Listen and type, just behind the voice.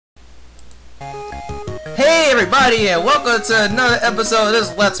Hey everybody, and welcome to another episode of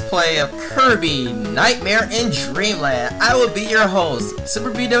this Let's Play of Kirby Nightmare in Dreamland. I will be your host,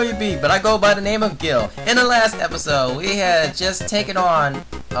 Super BWB, but I go by the name of Gil. In the last episode, we had just taken on,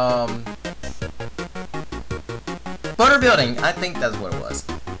 Butter Building. I think that's what it was.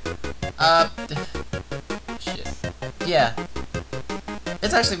 Shit. Yeah.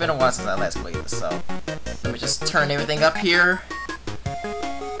 It's actually been a while since I last played this, so let me just turn everything up here.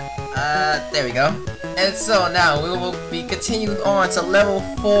 There we go. And so now we will be continuing on to level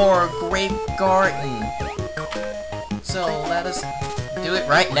 4 Grape Garden. So let us do it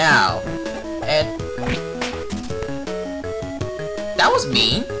right now. And that was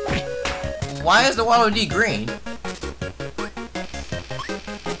mean. Why is the Waddle Dee green?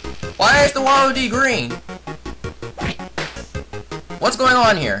 Why is the Waddle Dee green? What's going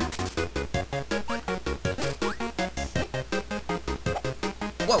on here?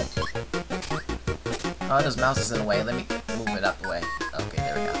 Whoa! Oh, this mouse is in the way. Let me move it out the way. Okay,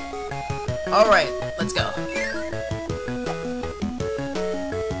 there we go. Alright, let's go.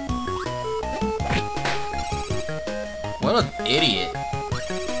 What an idiot.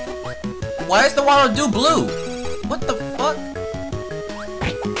 Why is the Waddle Dee blue? What the fuck?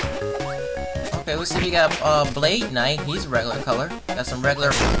 Okay, let's see if we got Blade Knight. He's regular color. Got some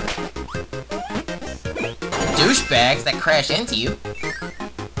regular douchebags that crash into you.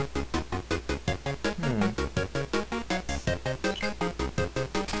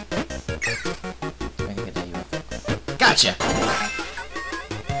 Gotcha!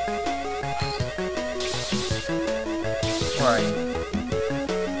 Where are you?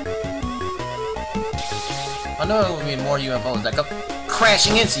 I know it would be more UFOs that go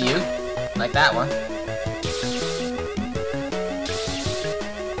crashing into you. Like that one.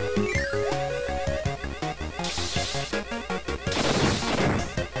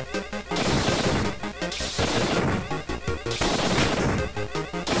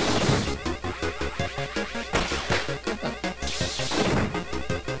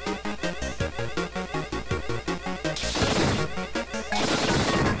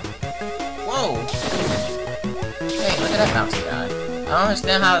 Hey, look at that bouncy guy. I don't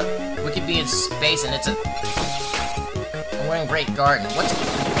understand how we could be in space and it's a... we're in Grape Garden. What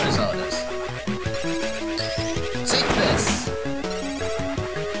is all this? Take this!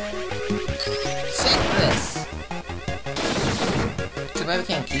 Take this! Too bad we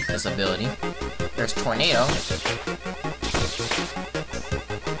can't keep this ability. There's Tornado.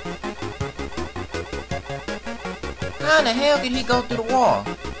 How the hell did he go through the wall?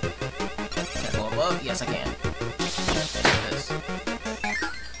 Can I go above? Yes, I can.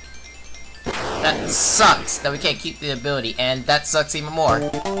 That sucks that we can't keep the ability, and that sucks even more.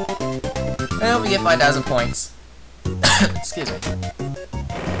 Well, we get 5,000 points. Excuse me.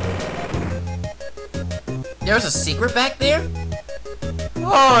 There's a secret back there?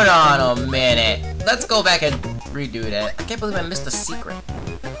 Hold on a minute. Let's go back and redo that. I can't believe I missed the secret.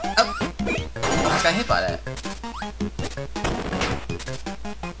 Oh! I almost got hit by that.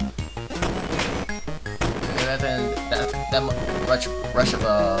 That rush of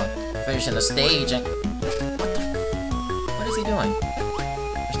finishing the stage and what is he doing?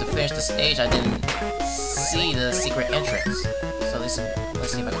 Just to finish the stage, I didn't see the secret entrance. So let's see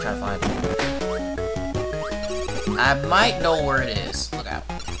if I can try to find it. I might know where it is. Look out!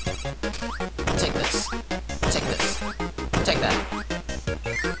 Take this. Take this. Take that.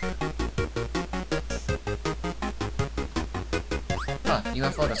 Huh?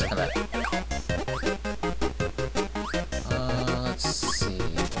 UFO doesn't come back.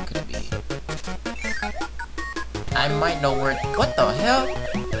 I might know where. What the hell?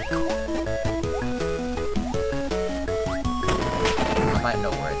 I might know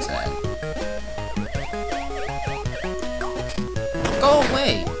where it's at. Go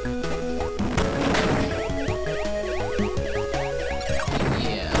away!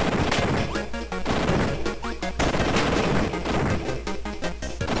 Yeah.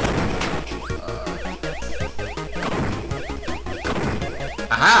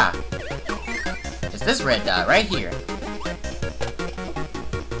 Aha! It's this red dot right here.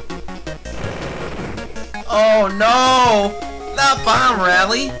 Oh no! Not Bomb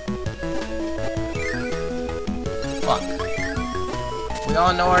Rally! Fuck. We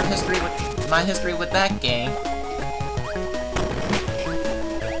all know our history with my history with that game.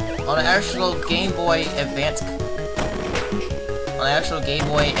 On the actual Game Boy Advance or Game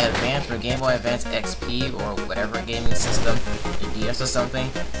Boy Advance XP or whatever gaming system, the DS or something,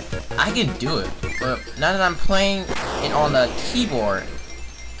 I can do it. But now that I'm playing it on the keyboard,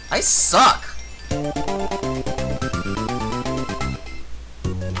 I suck.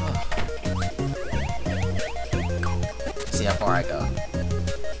 see how far I go.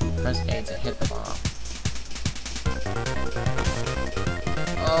 Press A to hit the bomb.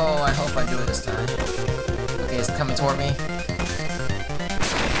 Oh, I hope I do it this time. Okay, it's coming toward me.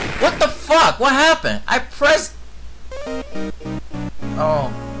 What the fuck? What happened? I pressed...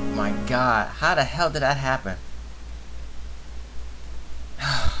 Oh my god. How the hell did that happen?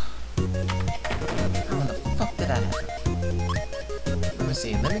 How the fuck did that happen? Let me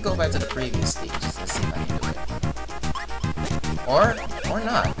see. Let me go back to the previous stage and see if I can do it. Or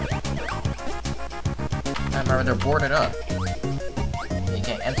not. I remember they're boarded up. You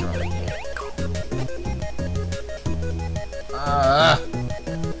can't enter them in here.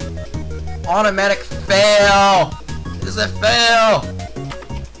 Automatic fail! This is a fail!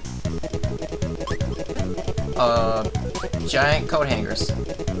 Giant coat hangers.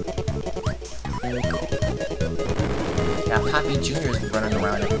 Got Poppy Jr.'s running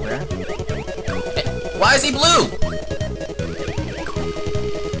around everywhere. Hey, why is he blue?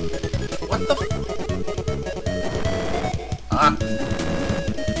 What the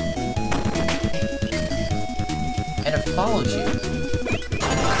and it follows you.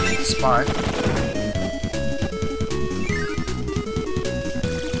 Smart.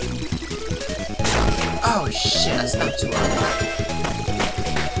 Oh shit, that's not too early.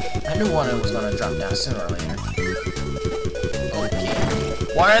 I knew one of them was gonna drop down sooner or later. Okay.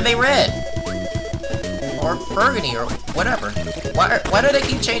 Why are they red? Or burgundy or whatever. Why do they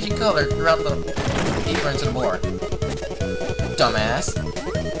keep changing color throughout the deeper into the board? Dumbass.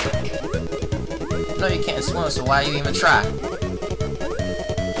 No, you can't swim, so why you even try?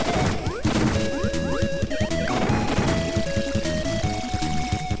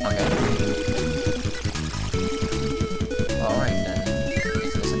 Okay. Alright then.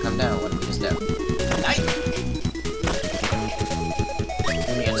 This doesn't come down. What do we just do? Nice!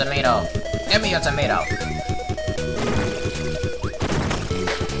 Give me a tomato! Give me a tomato!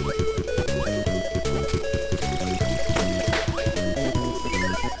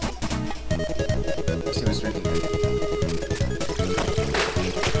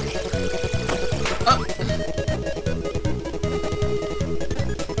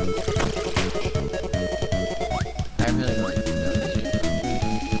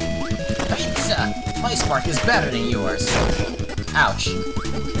 My spark is better than yours. Ouch.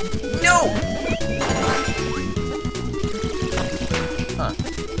 No! Huh.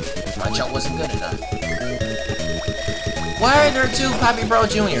 My jump wasn't good enough. Why are there two Poppy Bro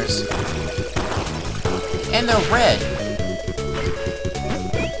Juniors? And they're red.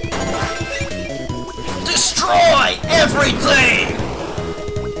 Destroy everything!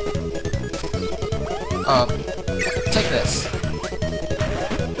 Take this.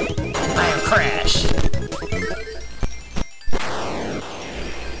 I am Crash.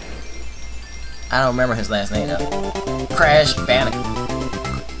 I don't remember his last name though. Crash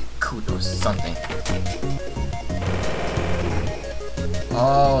Bandicoot or something.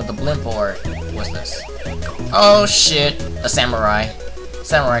 Oh, the blimp board. What's this? Oh shit! A samurai.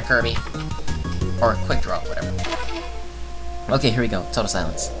 Samurai Kirby. Or quick draw, whatever. Okay, here we go. Total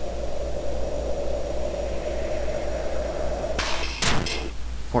silence.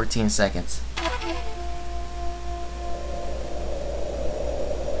 "14 seconds.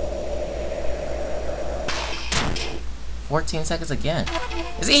 "14 seconds again.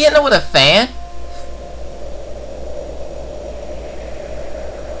 Is he hitting it with a fan?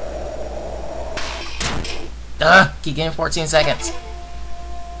 Keep getting 14 seconds.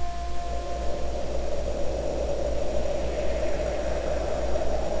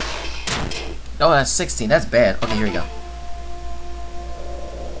 Oh, that's 16. That's bad. Okay, here we go.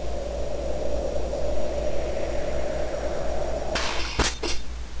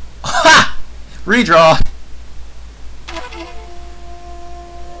 Ha! Redraw.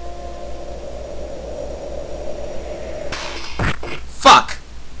 Fuck!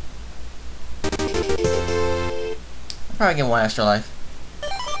 I'll probably get one extra life.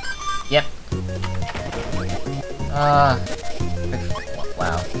 Yep.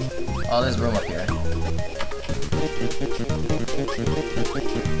 Wow. Oh, there's room up here.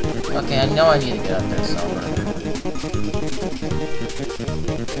 Okay, I know I need to get up there somewhere.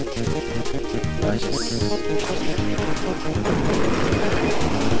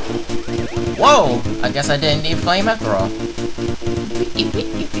 Whoa! I guess I didn't need flame after all.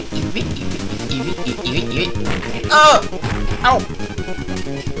 Oh! Ow!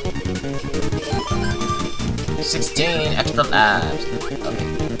 16 extra lives. Okay.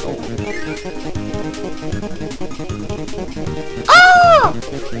 Oh!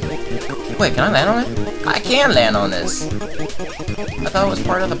 Wait, can I land on it? I can land on this. I thought it was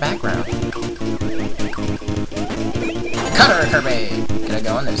part of the background. Cutter, Kirby! Can I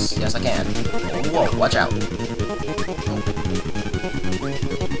go on this? Yes, I can. Whoa, watch out.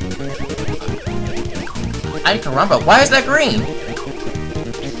 I can run, but why is that green?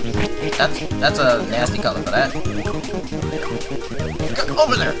 That's a nasty color for that. Get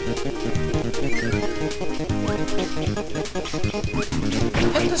over there!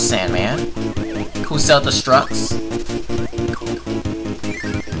 Hit the Sandman, who self-destructs.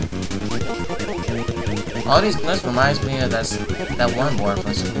 All these clips reminds me of that one board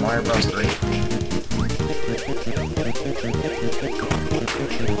from Super Mario Bros. 3.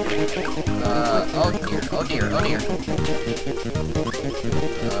 Oh dear, oh dear, oh dear.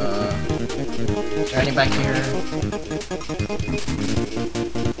 Is there any back here?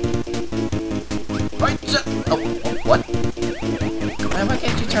 Oh, what? Man, why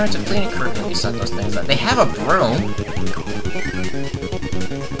can't you turn to cleaning Kirby when you suck those things up? They have a broom.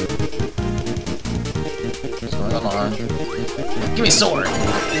 Swing along. Give me a sword.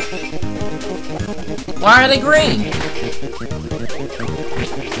 Why are they green?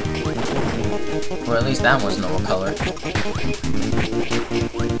 Or at least that one's normal color.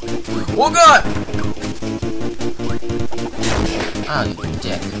 Oh god! Oh, you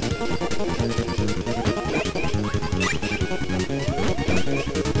dick.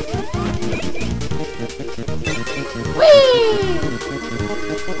 Whee!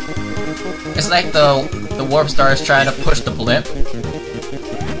 It's like the warp star is trying to push the blimp.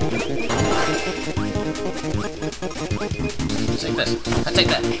 Take this. I take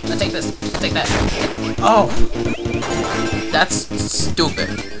that. I take this. I take that. Oh! That's stupid.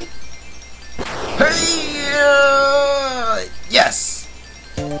 Hey! Yes!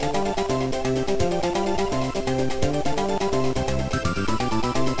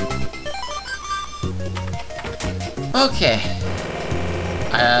 Okay.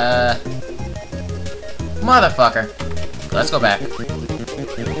 Motherfucker. Let's go back.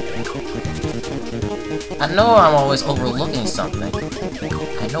 I know I'm always overlooking something.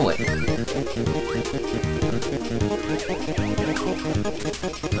 I know it.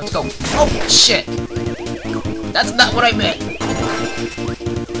 Let's go. Oh, shit! That's not what I meant!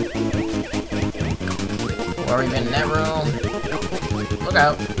 Or even in that room. Look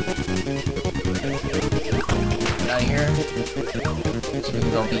out. Get out of here. So we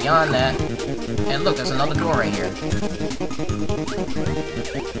can go beyond that. And look, there's another door right here.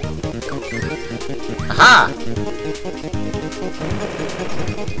 Aha!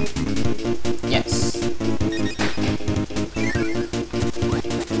 Yes.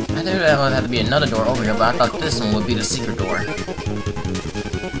 I knew that would have to be another door over here, but I thought this one would be the secret door.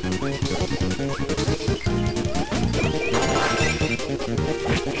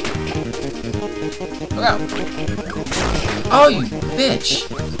 Look out! Oh, you bitch!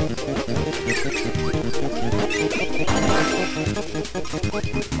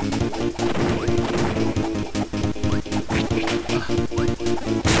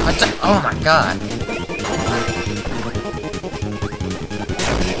 Oh my god!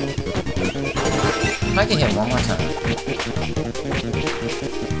 If I can hit one more time.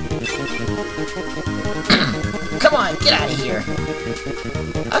 Come on, get out of here!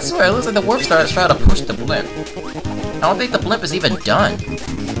 I swear, it looks like the warp star is trying to push the blimp. I don't think the blimp is even done.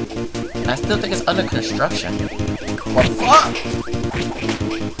 I still think it's under construction. What the fuck?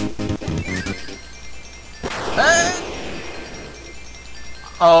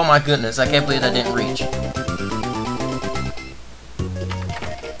 Oh my goodness, I can't believe that didn't reach.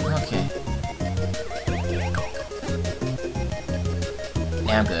 Okay.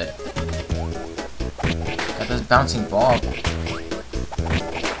 Yeah, I'm good. Got this bouncing ball.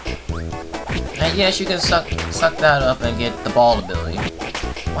 And yes, you can suck that up and get the ball ability.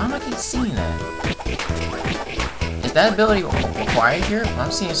 Why am I keep seeing that? Is that ability required here? I'm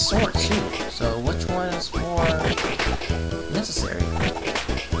seeing sword too. So which one is more necessary?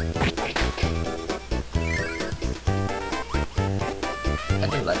 I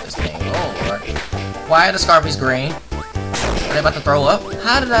do like this thing. Oh lord. Why are the Scarpies green? Are they about to throw up?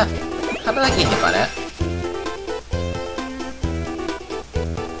 How did I get hit by that?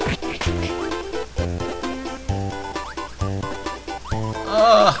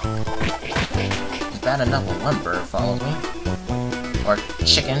 It's bad enough when one bird follows me. Or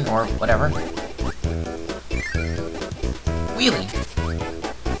chicken, or whatever. Wheelie!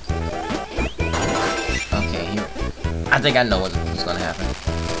 Okay, here. I think I know what's gonna happen.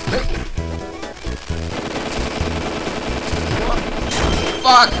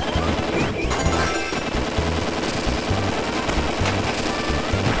 Fuck!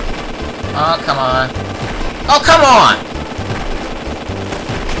 Oh, come on. Oh, come on!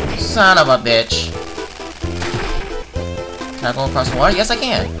 Son of a bitch. Can I go across the water? Yes, I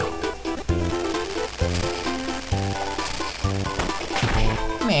can.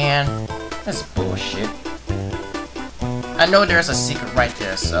 Man, that's bullshit. I know there's a secret right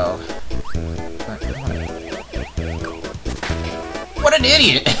there, so... What an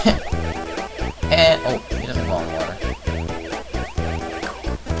idiot! And... oh, he doesn't fall in the water.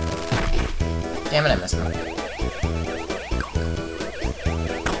 Damn it, I missed him.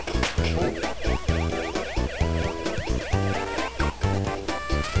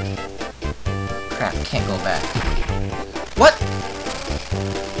 Crap, I can't go back. What?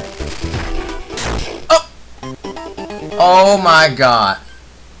 Oh! Oh my god.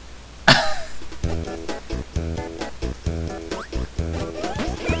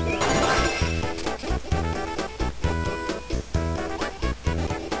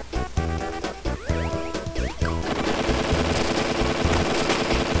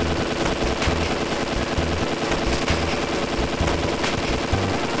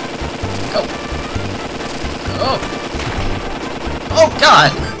 Oh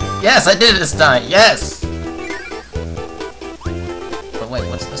god! Yes, I did it this time! Yes! But wait,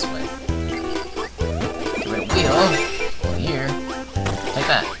 what's this way? Red wheel. Over here. Take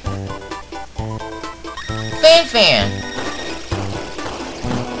that. Fan!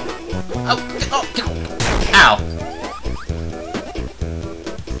 Oh! Ow!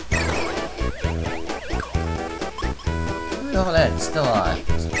 Look at that, it's still on.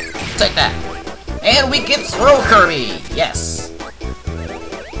 Take that! And we get throw Kirby! Yes!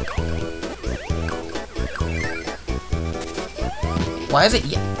 Why is it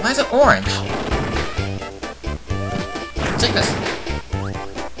orange? Take this!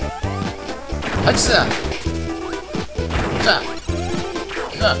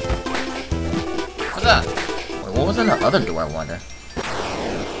 Wait, what was in the other door, I wonder?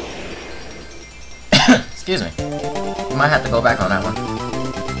 Excuse me. You might have to go back on that one.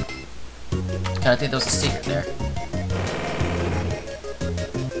 I think there was a secret there.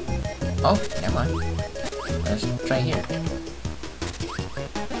 Oh, never mind. Let's try here.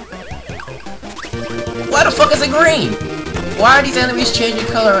 Why the fuck is it green? Why are these enemies changing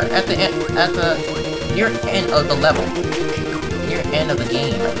color at the end, near end of the level? Near end of the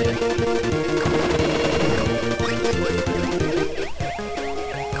game, I mean.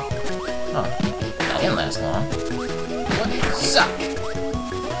 Huh. That didn't last long. What's up?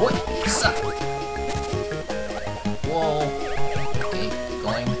 What's up? Whoa. Okay,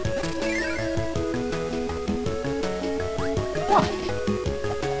 going. Whoa.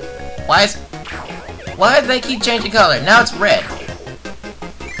 Why do they keep changing color? Now it's red.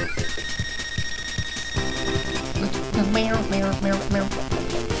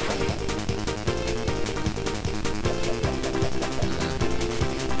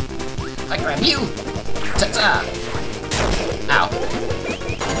 I grab you! Ta-ta! Ow.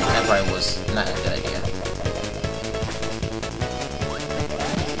 That probably was not a good idea.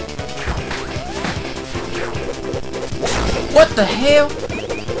 What the hell?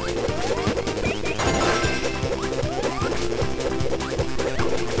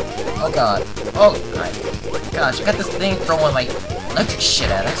 Oh god. Oh my gosh, I got this thing throwing like electric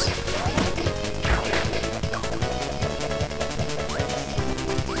shit at us.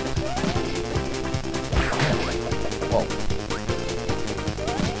 Whoa.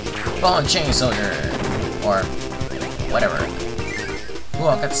 Ball and chain soldier. Or whatever. Ooh,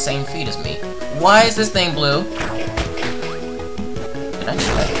 I got the same feet as me. Why is this thing blue? Did I do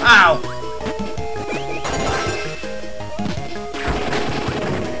that? Ow!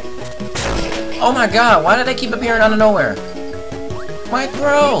 Oh my god, why do they keep appearing out of nowhere? Why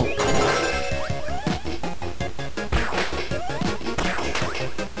throw?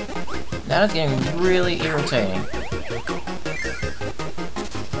 That is getting really irritating.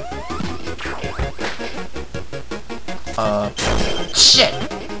 Shit!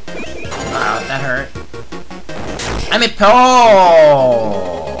 Wow, that hurt. I'm a pro!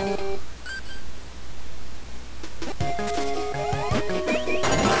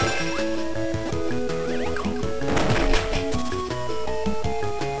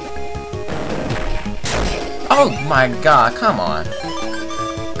 Oh my god, come on.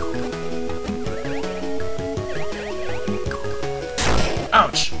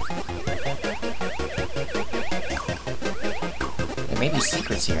 Ouch! There may be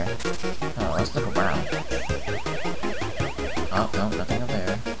secrets here. Oh, let's look around. Oh, no, nothing over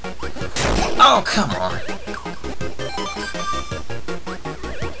there. Oh, come on!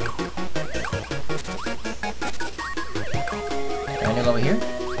 Anything over here?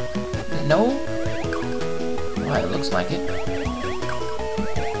 No? It looks like it.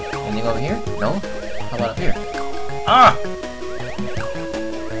 Anything over here? No? How about up here? Ah!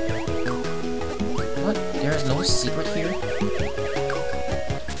 no secret here?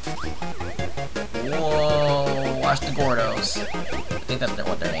 Whoa, watch the Gordos. I think that's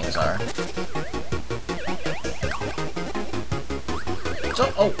what their names are.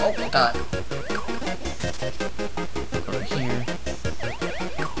 So, oh my god. Over here.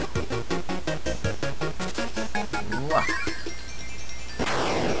 Wah.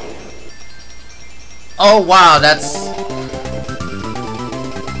 Oh wow, that's...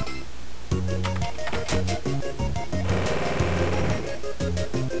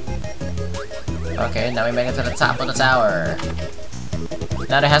 Okay, now we make it to the top of the tower.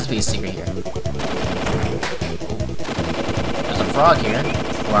 Now there has to be a secret here. There's a frog here,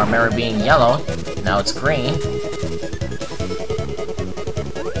 who I remember being yellow. Now it's green.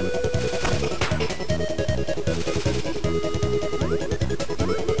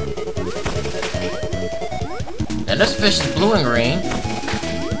 And this fish is blue and green.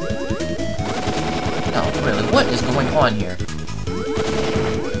 No, really, what is going on here?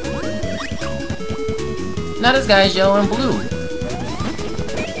 Now this guy is yellow and blue.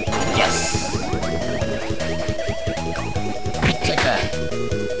 Yes! Check that.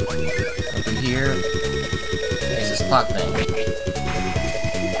 Over here, there's this clock thing.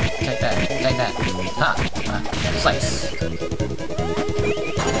 Check that, check that. Ha! Slice.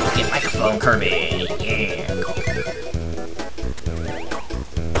 Get microphone, Kirby! Yeah!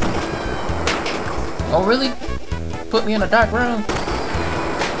 Oh, really? Put me in a dark room?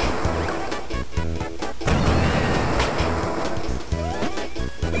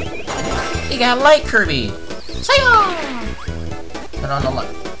 You got light, Kirby! Say-on! Turn on the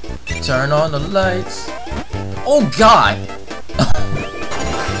light. Turn on the lights. Oh god!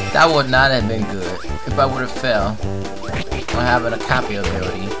 That would not have been good if I would have fell on having a copy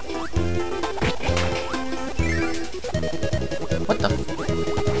ability. What the f—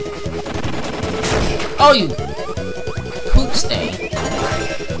 oh, you poop stain.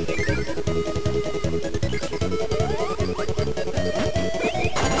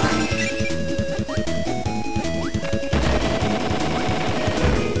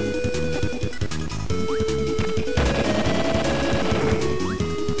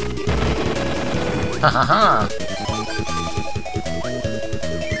 Ha ha ha!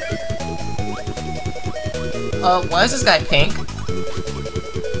 Why is this guy pink?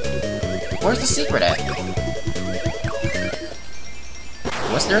 Where's the secret at?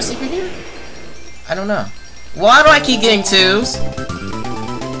 Was there a secret here? I don't know. Why do I keep getting twos?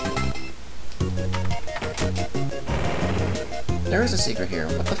 There is a secret here.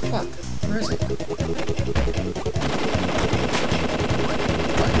 What the fuck? Where is it?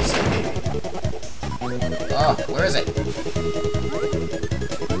 Oh, where is it?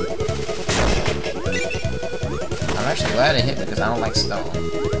 I'm actually glad it hit me because I don't like stone.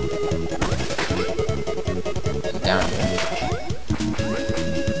 Look down here.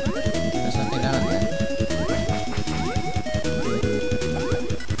 There's nothing down there.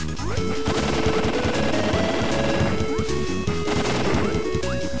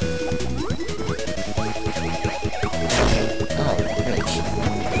 Oh, bitch.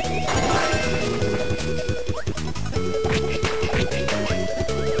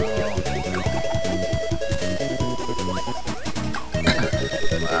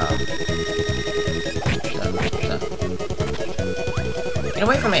 Get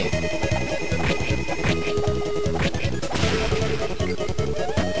away from me!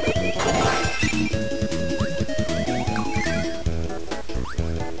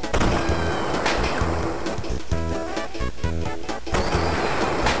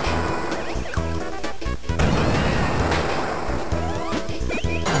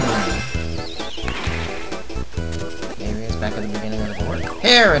 There he is, back at the beginning of the board.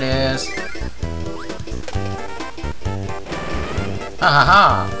 Here it is! Ha ha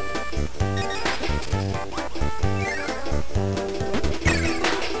ha!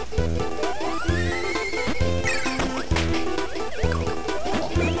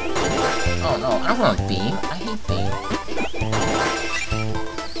 Oh no, I don't want beam. I hate beam.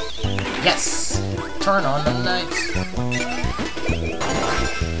 Yes! Turn on the lights.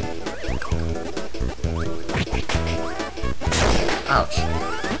 Ouch.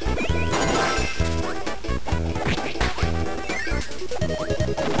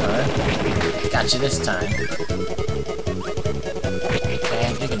 Got you this time.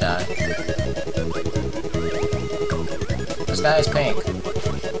 And you can die. This guy is pink.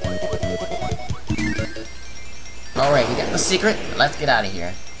 Alright, we got the secret. Let's get out of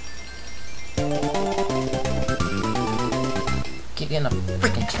here. Keep getting a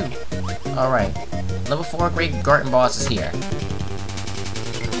freaking 2. Alright. Level 4 Grape Garden boss is here.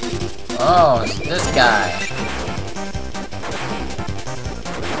 Oh, it's this guy.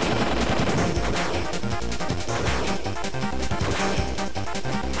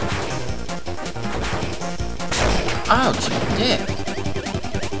 Ouch, dick.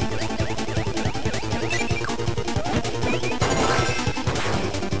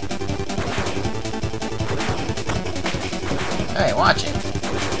 Hey, watch it.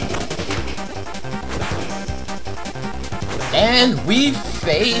 And we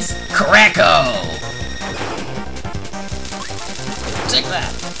face Kracko! Take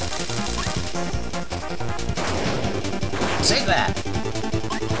that! Take that!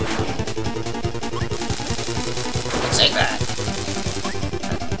 Take that!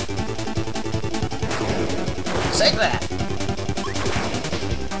 Take that!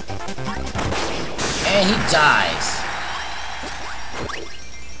 And he dies.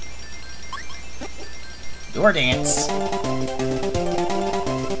 Your dance.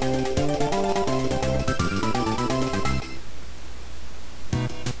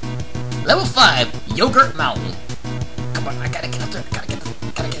 Level 5, Yogurt Mountain. Come on, I gotta get up there. Gotta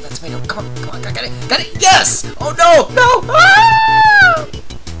get that tomato. Come on, got it. Yes! Oh no, no! Ah!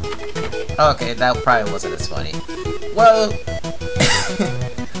 Okay, that probably wasn't as funny. Well,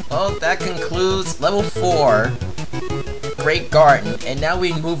 well, that concludes level 4, Grape Garden, and now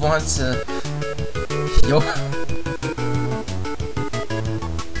we move on to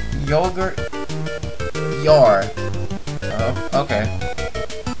Yogurt Yard. Oh, okay.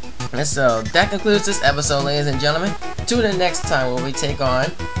 And so that concludes this episode, ladies and gentlemen. Tune in next time when we take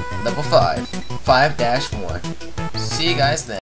on level 5, 5-1. See you guys then.